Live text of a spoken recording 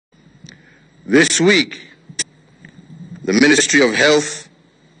This week, the Ministry of Health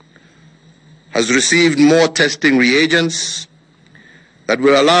has received more testing reagents that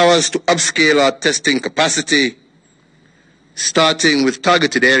will allow us to upscale our testing capacity, starting with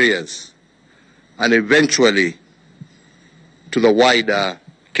targeted areas and eventually to the wider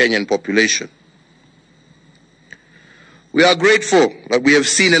Kenyan population. We are grateful that we have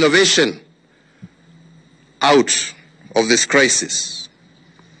seen innovation out of this crisis.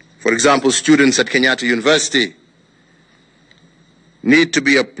 For example, students at Kenyatta University need to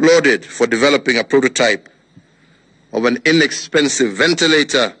be applauded for developing a prototype of an inexpensive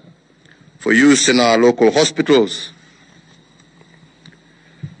ventilator for use in our local hospitals.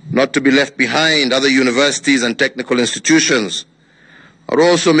 Not to be left behind, other universities and technical institutions are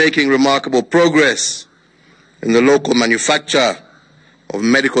also making remarkable progress in the local manufacture of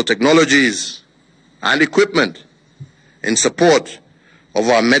medical technologies and equipment in support of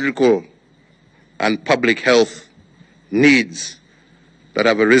our medical and public health needs that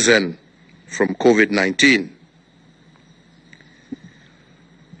have arisen from COVID-19.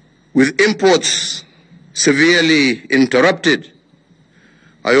 With imports severely interrupted,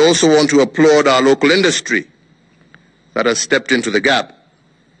 I also want to applaud our local industry that has stepped into the gap.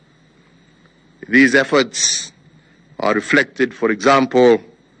 These efforts are reflected, for example,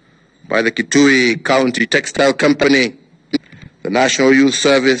 by the Kitui County Textile Company, the National Youth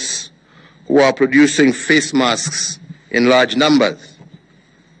Service, who are producing face masks in large numbers.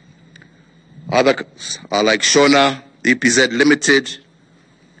 Others are like Shona, EPZ Limited,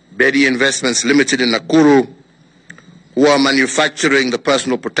 Bedi Investments Limited in Nakuru, who are manufacturing the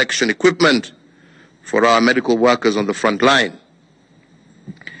personal protection equipment for our medical workers on the front line.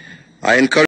 I encourage